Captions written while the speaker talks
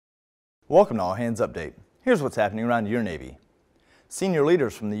Welcome to All Hands Update. Here's what's happening around your Navy. Senior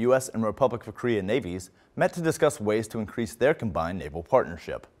leaders from the U.S. and Republic of Korea Navies met to discuss ways to increase their combined naval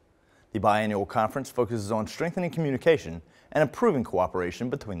partnership. The biannual conference focuses on strengthening communication and improving cooperation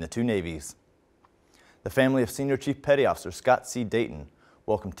between the two navies. The family of Senior Chief Petty Officer Scott C. Dayton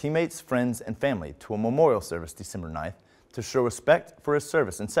welcomed teammates, friends, and family to a memorial service December 9th to show respect for his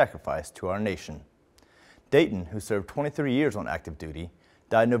service and sacrifice to our nation. Dayton, who served 23 years on active duty,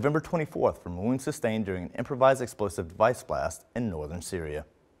 died November 24th from wounds sustained during an improvised explosive device blast in northern Syria.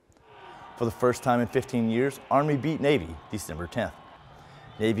 For the first time in 15 years, Army beat Navy December 10th.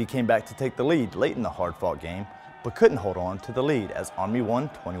 Navy came back to take the lead late in the hard-fought game, but couldn't hold on to the lead as Army won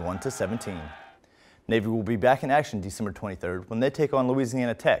 21-17. Navy will be back in action December 23rd when they take on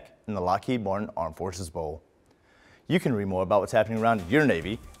Louisiana Tech in the Lockheed Martin Armed Forces Bowl. You can read more about what's happening around your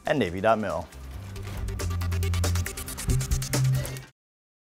Navy at Navy.mil.